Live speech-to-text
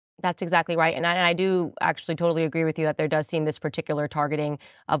That's exactly right. And I do actually totally agree with you that there does seem this particular targeting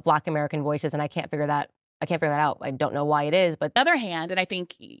of Black American voices. And I can't figure that out. I don't know why it is. But On the other hand, and I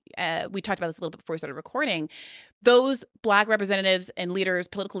think we talked about this a little bit before we started recording, those Black representatives and leaders,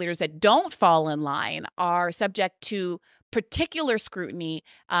 political leaders that don't fall in line are subject to particular scrutiny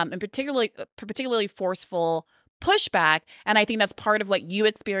and particularly forceful pushback. And I think that's part of what you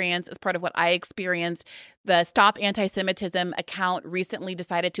experience, is part of what I experienced. The Stop Anti-Semitism account recently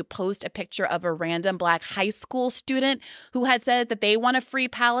decided to post a picture of a random Black high school student who had said that they want to free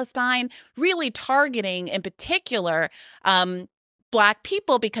Palestine, really targeting in particular Black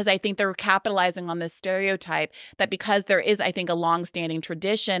people, because I think they're capitalizing on this stereotype that because there is, I think, a longstanding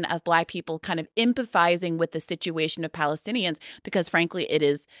tradition of Black people kind of empathizing with the situation of Palestinians, because frankly, it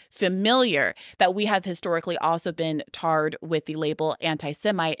is familiar, that we have historically also been tarred with the label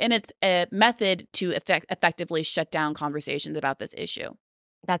anti-Semite. And it's a method to effectively shut down conversations about this issue.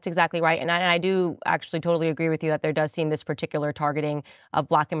 that's exactly right. And I do actually totally agree with you that there does seem this particular targeting of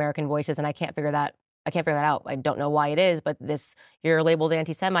Black American voices. And I can't figure that out. I don't know why it is, but you're labeled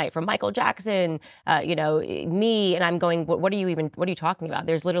anti-Semite from Michael Jackson, me, and I'm going, what are you talking about?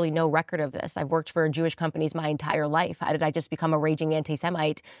 There's literally no record of this. I've worked for Jewish companies my entire life. How did I just become a raging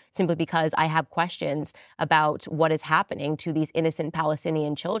anti-Semite simply because I have questions about what is happening to these innocent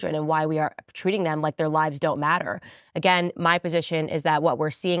Palestinian children and why we are treating them like their lives don't matter? Again, my position is that what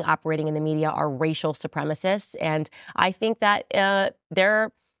we're seeing operating in the media are racial supremacists. And I think that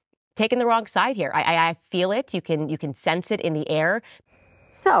they're taking the wrong side here. I feel it. You can sense it in the air.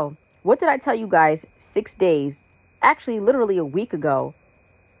 So, what did I tell you guys 6 days, actually literally a week ago,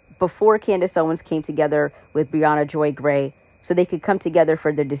 before Candace Owens came together with Briahna Joy Gray so they could come together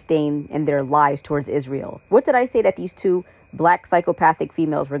for their disdain and their lies towards Israel? What did I say that these two Black psychopathic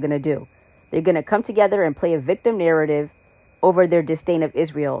females were going to do? They're going to come together and play a victim narrative over their disdain of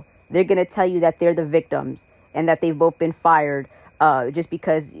Israel. They're going to tell you that they're the victims and that they've both been fired just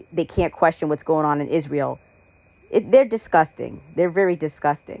because they can't question what's going on in Israel. They're disgusting. They're very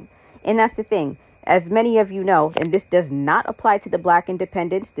disgusting. And that's the thing. As many of you know, and this does not apply to the Black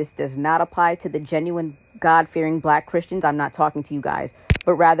independents. This does not apply to the genuine God-fearing Black Christians. I'm not talking to you guys.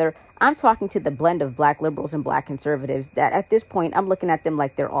 But rather, I'm talking to the blend of Black liberals and Black conservatives that at this point, I'm looking at them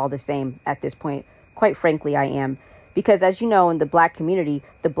like they're all the same at this point. Quite frankly, I am. Because as you know, in the Black community,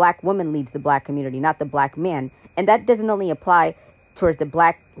 the Black woman leads the Black community, not the Black man. And that doesn't only apply towards the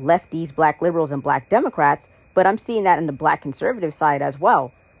Black lefties, Black liberals, and Black Democrats, but I'm seeing that in the Black conservative side as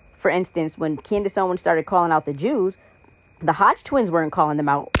well. For instance, when Candace Owens started calling out the Jews, the Hodge twins weren't calling them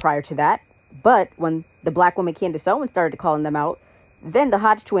out prior to that. But when the Black woman Candace Owens started calling them out, then the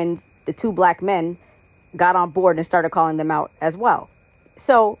Hodge twins, the two Black men, got on board and started calling them out as well.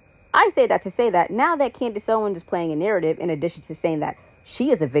 So I say that to say that now that Candace Owens is playing a narrative, in addition to saying that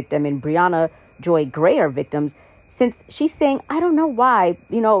she is a victim and Briahna Joy Gray are victims, since she's saying, I don't know why,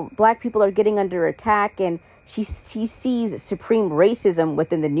 Black people are getting under attack, and she sees supreme racism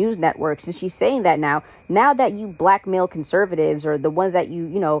within the news networks. And she's saying that now that you Black male conservatives are the ones that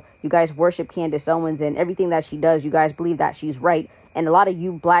you guys worship Candace Owens and everything that she does, you guys believe that she's right. And a lot of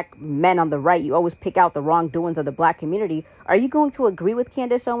you Black men on the right, you always pick out the wrongdoings of the Black community. Are you going to agree with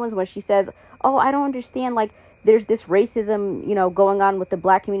Candace Owens when she says, oh, I don't understand, there's this racism, going on with the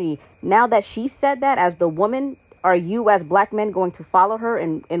Black community? Now that she said that as the woman, are you as Black men going to follow her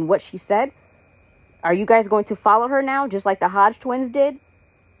in what she said? Are you guys going to follow her now, just like the Hodge twins did?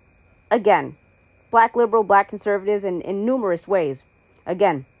 Again, Black liberal, Black conservatives in numerous ways.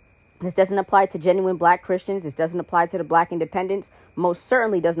 Again, this doesn't apply to genuine Black Christians. This doesn't apply to the Black independents. Most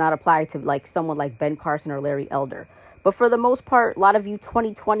certainly does not apply to someone like Ben Carson or Larry Elder. But for the most part, a lot of you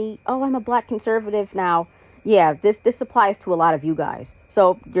 2020, oh, I'm a Black conservative now. Yeah, this applies to a lot of you guys.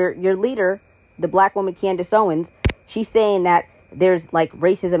 So your leader, the Black woman Candace Owens, she's saying that there's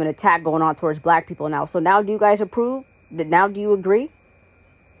racism and attack going on towards Black people now. So now do you guys approve? Now do you agree?